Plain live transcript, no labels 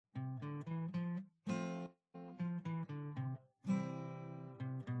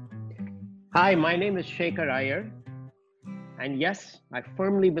Hi, my name is Shekhar Iyer, and yes, I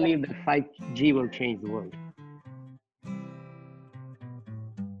firmly believe that 5G will change the world.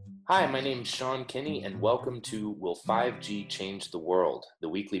 Hi, my name is Sean Kinney, and welcome to Will 5G Change the World, the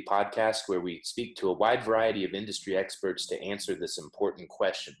weekly podcast where we speak to a wide variety of industry experts to answer this important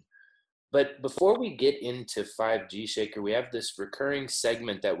question. But before we get into 5G, Shaker, we have this recurring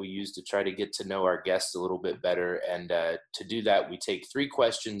segment that we use to try to get to know our guests a little bit better. And to do that, we take three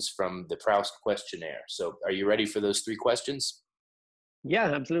questions from the Proust questionnaire. So, are you ready for those three questions?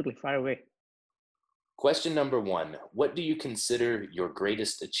 Yeah, absolutely. Fire away. Question number one: what do you consider your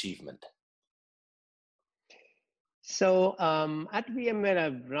greatest achievement? So at VMware,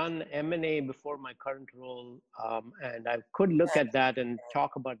 I've run M&A before my current role, and I could look at that and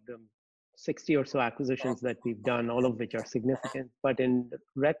talk about the 60 or so acquisitions that we've done, all of which are significant. But in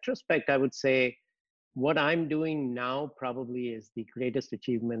retrospect, I would say what I'm doing now probably is the greatest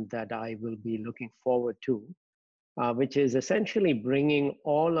achievement that I will be looking forward to, which is essentially bringing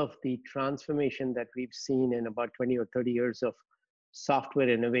all of the transformation that we've seen in about 20 or 30 years of software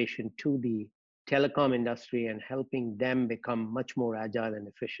innovation to the telecom industry and helping them become much more agile and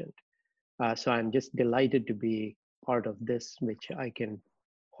efficient. So I'm just delighted to be part of this, which I can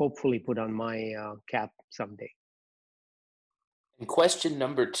hopefully put on my cap someday. And question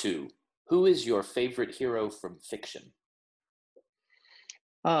number two: who is your favorite hero from fiction?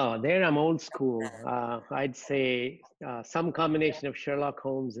 Oh, there I'm old school. I'd say some combination of Sherlock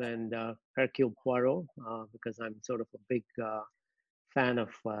Holmes and Hercule Poirot, because I'm sort of a big fan of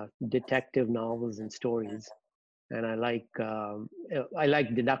detective novels and stories, and I like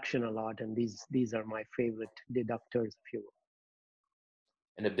deduction a lot, and these are my favorite deductors, if you will.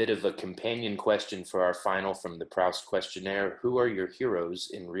 And a bit of a companion question for our final from the Proust questionnaire: who are your heroes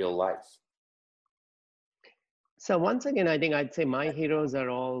in real life? So once again, I think I'd say my heroes are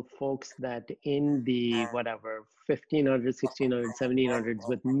all folks that in the whatever 1500s, 1600s, 1700s,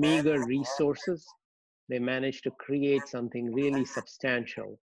 with meager resources, they managed to create something really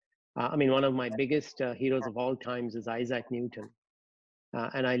substantial. I mean, one of my biggest heroes of all times is Isaac Newton.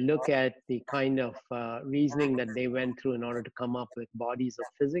 And I look at the kind of reasoning that they went through in order to come up with bodies of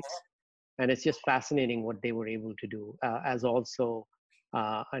physics. And it's just fascinating what they were able to do, as also,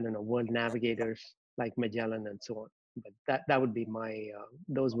 I don't know, world navigators like Magellan and so on. But that would be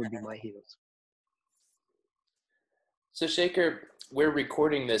those would be my heroes. So, Shaker, we're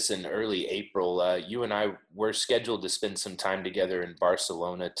recording this in early April. You and I were scheduled to spend some time together in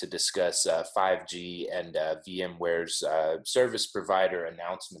Barcelona to discuss 5G and VMware's service provider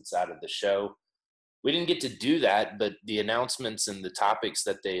announcements out of the show. We didn't get to do that, but the announcements and the topics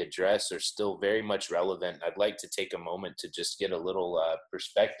that they address are still very much relevant. I'd like to take a moment to just get a little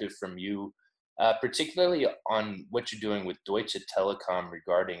perspective from you, particularly on what you're doing with Deutsche Telekom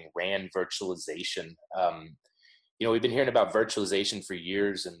regarding RAN virtualization. We've been hearing about virtualization for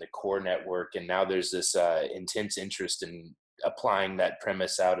years in the core network, and now there's this intense interest in applying that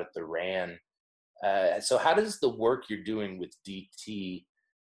premise out at the RAN. So, how does the work you're doing with DT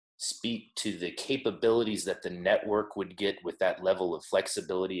speak to the capabilities that the network would get with that level of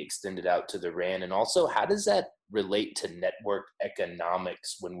flexibility extended out to the RAN? And also, how does that relate to network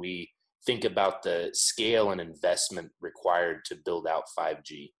economics when we think about the scale and investment required to build out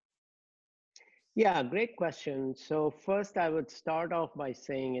 5G? Yeah, great question. So first, I would start off by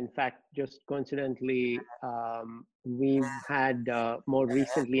saying, in fact, just coincidentally, we've had more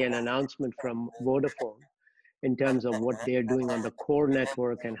recently an announcement from Vodafone in terms of what they're doing on the core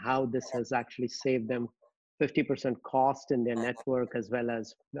network and how this has actually saved them 50% cost in their network, as well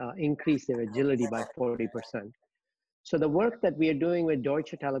as increased their agility by 40%. So the work that we are doing with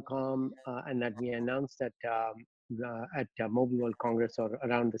Deutsche Telekom and that we announced at Mobile World Congress, or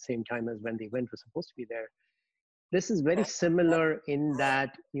around the same time as when the event was supposed to be there, this is very similar in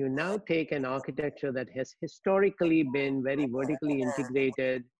that you now take an architecture that has historically been very vertically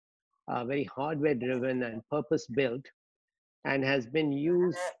integrated, very hardware driven and purpose built, and has been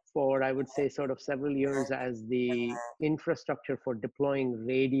used for, I would say, sort of several years as the infrastructure for deploying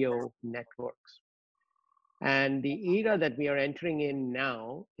radio networks. And the era that we are entering in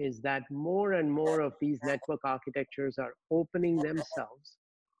now is that more and more of these network architectures are opening themselves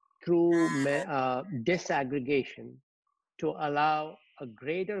through disaggregation to allow a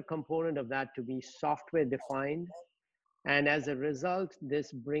greater component of that to be software defined. And as a result,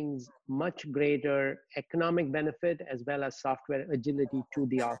 this brings much greater economic benefit as well as software agility to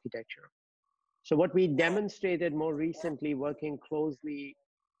the architecture. So what we demonstrated more recently, working closely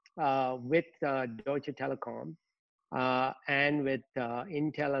with Deutsche Telekom and with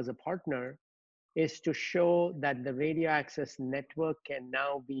Intel as a partner, is to show that the radio access network can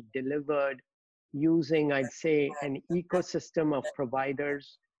now be delivered using, I'd say, an ecosystem of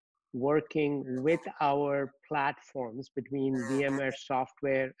providers working with our platforms between VMware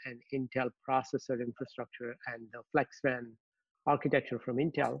software and Intel processor infrastructure and the FlexRAN architecture from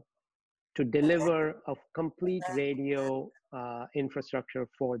Intel to deliver a complete radio infrastructure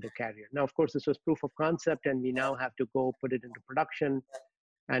for the carrier. Now, of course, this was proof of concept, and we now have to go put it into production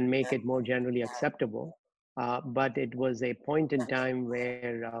and make it more generally acceptable. But it was a point in time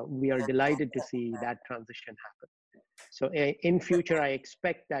where we are delighted to see that transition happen. So in future, I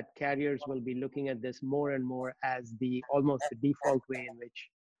expect that carriers will be looking at this more and more as the almost the default way in which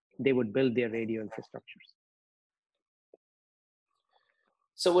they would build their radio infrastructures.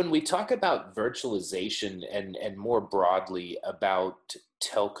 So when we talk about virtualization and more broadly about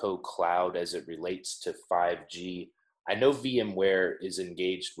telco cloud as it relates to 5G, I know VMware is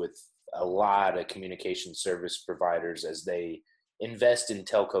engaged with a lot of communication service providers as they invest in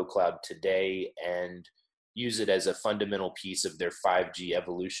telco cloud today and use it as a fundamental piece of their 5G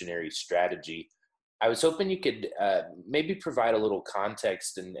evolutionary strategy. I was hoping you could maybe provide a little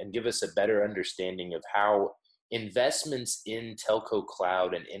context and give us a better understanding of how investments in telco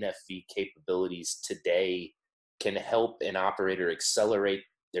cloud and NFV capabilities today can help an operator accelerate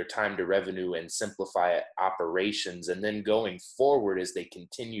their time to revenue and simplify operations. And then going forward, as they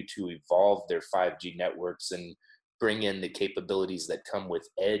continue to evolve their 5G networks and bring in the capabilities that come with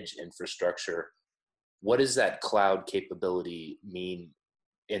edge infrastructure, what does that cloud capability mean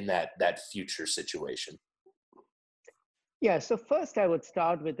in that future situation? Yeah, so first I would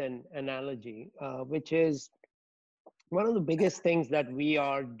start with an analogy, which is one of the biggest things that we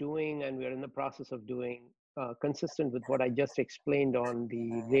are doing and we're in the process of doing, consistent with what I just explained on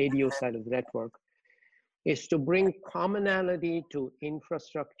the radio side of the network, is to bring commonality to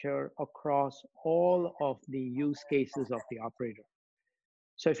infrastructure across all of the use cases of the operator.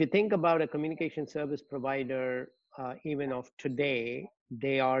 So if you think about a communication service provider, even of today,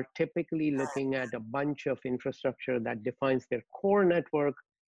 they are typically looking at a bunch of infrastructure that defines their core network,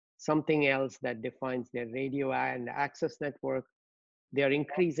 something else that defines their radio and access network. They're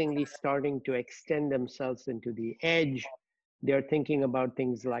increasingly starting to extend themselves into the edge. They're thinking about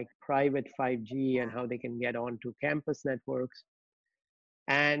things like private 5G and how they can get onto campus networks.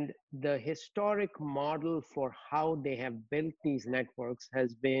 And the historic model for how they have built these networks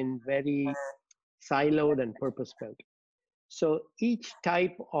has been very siloed and purpose-built. So each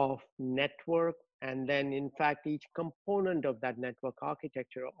type of network, and then in fact, each component of that network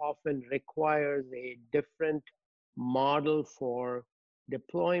architecture often requires a different model for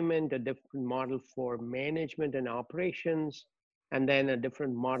deployment, a different model for management and operations, and then a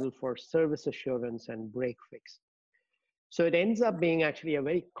different model for service assurance and break fix. So it ends up being actually a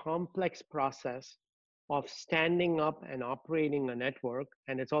very complex process of standing up and operating a network.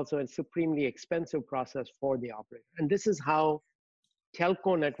 And it's also a supremely expensive process for the operator. And this is how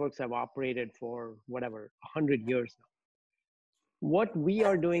telco networks have operated for whatever, 100 years now. What we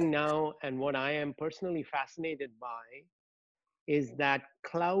are doing now and what I am personally fascinated by is that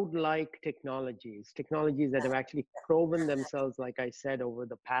cloud-like technologies that have actually proven themselves, like I said, over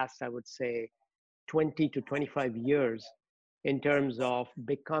the past, I would say, 20 to 25 years, in terms of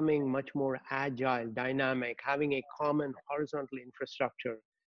becoming much more agile, dynamic, having a common horizontal infrastructure,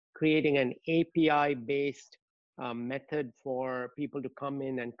 creating an API-based method for people to come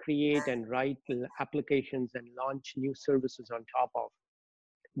in and create and write applications and launch new services on top of.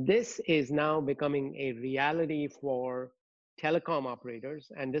 This is now becoming a reality for telecom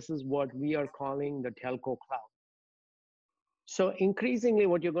operators, and this is what we are calling the telco cloud. So increasingly,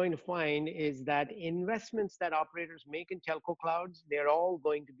 what you're going to find is that investments that operators make in telco clouds, they're all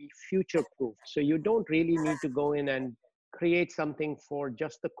going to be future-proof. So you don't really need to go in and create something for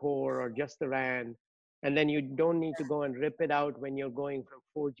just the core or just the RAN, and then you don't need to go and rip it out when you're going from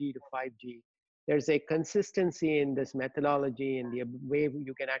 4G to 5G. There's a consistency in this methodology and the way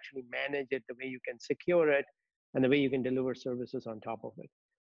you can actually manage it, the way you can secure it, and the way you can deliver services on top of it.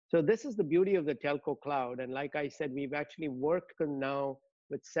 So this is the beauty of the telco cloud. And like I said, we've actually worked now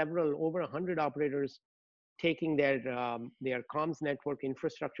with over 100 operators taking their comms network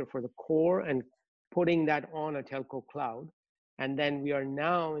infrastructure for the core and putting that on a telco cloud. And then we are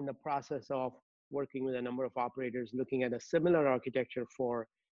now in the process of working with a number of operators looking at a similar architecture for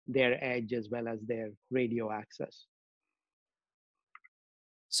their edge as well as their radio access.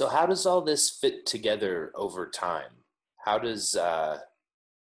 So how does all this fit together over time? How does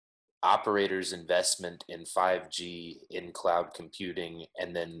operators' investment in 5G, in cloud computing,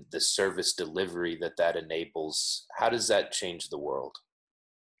 and then the service delivery that enables, how does that change the world?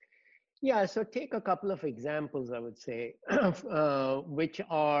 Yeah, so take a couple of examples, I would say, which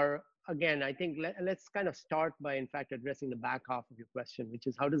are, again, I think let's kind of start by, in fact, addressing the back half of your question, which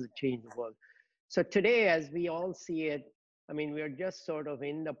is how does it change the world? So today, as we all see it, I mean, we are just sort of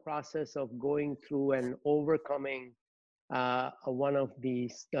in the process of going through and overcoming one of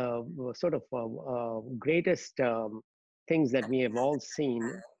these sort of greatest things that we have all seen,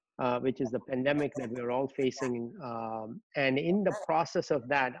 which is the pandemic that we're all facing. And in the process of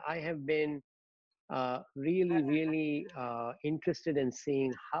that, I have been really interested in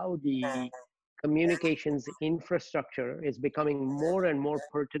seeing how the communications infrastructure is becoming more and more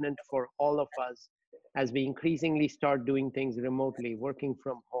pertinent for all of us as we increasingly start doing things remotely, working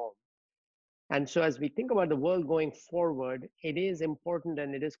from home. And so, as we think about the world going forward, it is important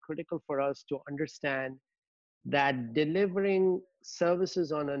and it is critical for us to understand that delivering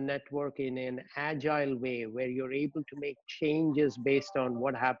services on a network in an agile way, where you're able to make changes based on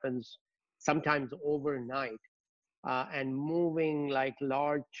what happens sometimes overnight, and moving like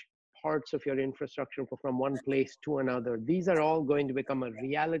large parts of your infrastructure from one place to another, these are all going to become a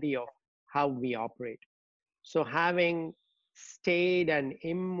reality of how we operate. So having stayed and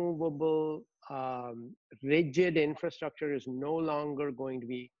immovable, rigid infrastructure is no longer going to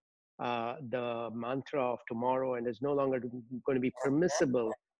be the mantra of tomorrow, and is no longer going to be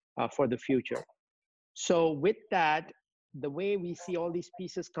permissible for the future. So with that, the way we see all these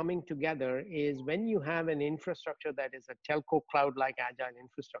pieces coming together is when you have an infrastructure that is a telco cloud-like agile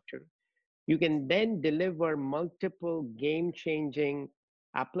infrastructure, you can then deliver multiple game-changing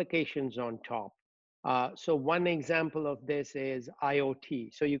applications on top. So one example of this is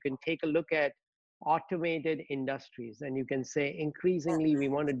IoT. So you can take a look at automated industries, and you can say increasingly we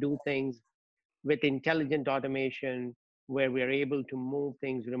want to do things with intelligent automation where we're able to move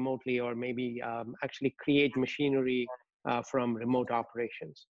things remotely, or maybe actually create machinery from remote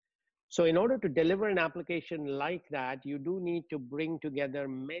operations. So in order to deliver an application like that, you do need to bring together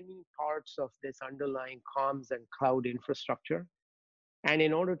many parts of this underlying comms and cloud infrastructure. And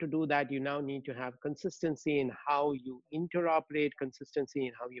in order to do that, you now need to have consistency in how you interoperate, consistency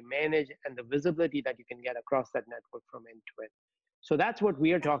in how you manage, and the visibility that you can get across that network from end to end. So that's what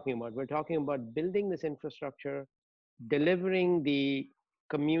we are talking about. We're talking about building this infrastructure, delivering the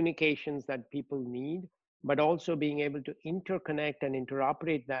communications that people need, but also being able to interconnect and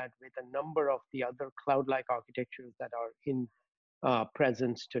interoperate that with a number of the other cloud-like architectures that are in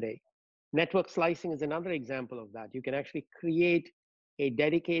presence today. Network slicing is another example of that. You can actually create a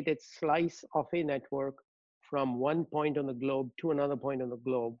dedicated slice of a network from one point on the globe to another point on the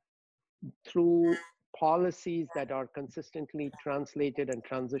globe through policies that are consistently translated and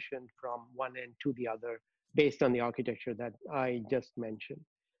transitioned from one end to the other based on the architecture that I just mentioned.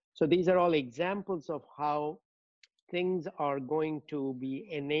 So these are all examples of how things are going to be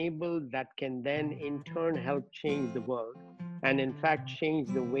enabled that can then in turn help change the world, and in fact change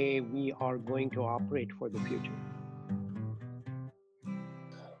the way we are going to operate for the future.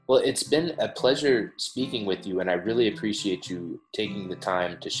 Well, it's been a pleasure speaking with you, and I really appreciate you taking the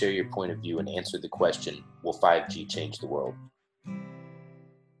time to share your point of view and answer the question, will 5G change the world?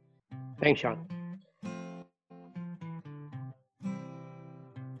 Thanks, Sean.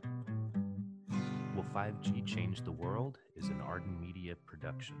 Will 5G Change the World is an Arden Media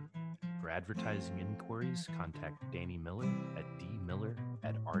production. For advertising inquiries, contact Danny Miller at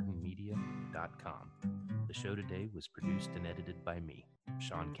dmiller@ardenmedia.com. The show today was produced and edited by me,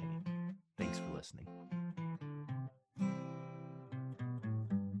 Sean Kenny. Thanks for listening.